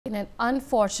In an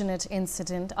unfortunate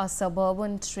incident, a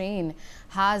suburban train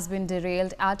has been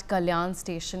derailed at Kalyan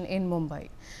Station in Mumbai.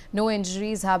 No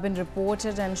injuries have been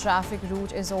reported and traffic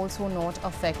route is also not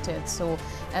affected. So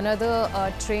another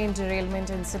train derailment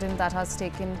incident that has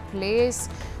taken place.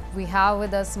 We have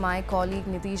with us my colleague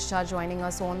Nitish Jha joining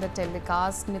us on the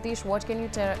telecast. Nitish, what can you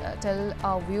tell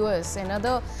our viewers?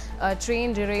 Another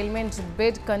train derailment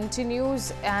bid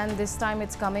continues, and this time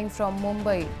it's coming from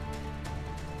Mumbai.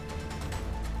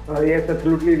 Yes,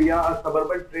 absolutely. We are a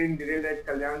suburban train derailed at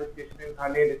Kalyan Station in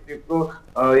Thane district. So,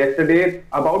 yesterday,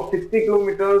 about 60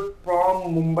 kilometers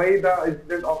from Mumbai, the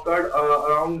incident occurred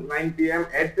around 9 p.m.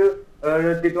 at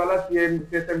Titwala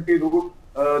CSMT route.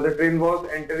 The train was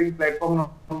entering platform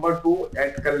number 2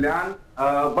 at Kalyan,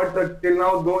 but till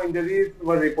now, no injuries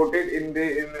were reported in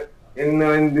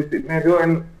this scenario,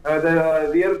 and the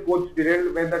rear coach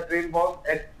derailed when the train was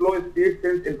at slow speed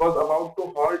since it was about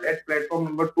to halt at platform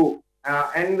number 2.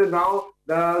 And now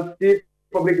the Chief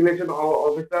Public Relations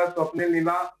Officer Swapnil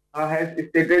Neela has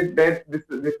stated that this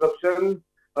disruption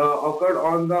occurred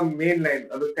on the main line,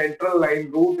 the central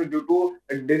line route due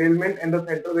to derailment, and the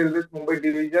Central Railways Mumbai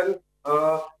division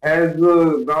has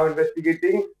now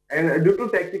investigating. And due to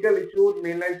technical issues,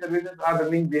 mainline services are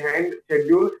running behind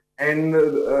schedule, and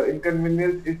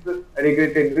inconvenience is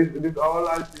regretted. This all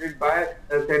are stated by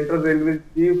Central Railway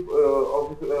Chief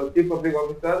Public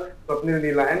Officer Swapnil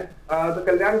Neela. And the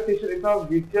Kalyan Station is a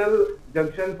vital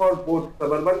junction for both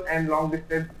suburban and long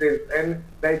distance trains. And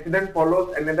the incident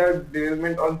follows another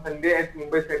derailment on Sunday at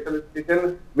Mumbai Central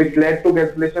Station, which led to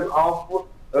cancellation of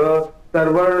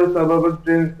several suburban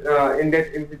trains in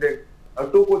that incident.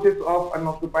 Two coaches of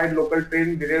unoccupied local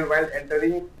train derailed while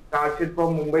entering Tarshit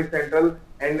from Mumbai Central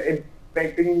and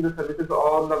impacting the services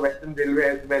on the Western Railway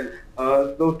as well.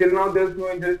 So till now there is no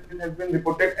injuries has been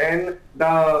reported, and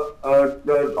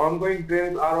the ongoing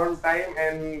trains are on time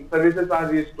and services are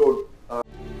restored.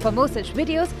 For more such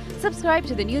videos, subscribe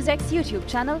to the NewsX YouTube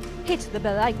channel, hit the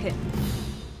bell icon.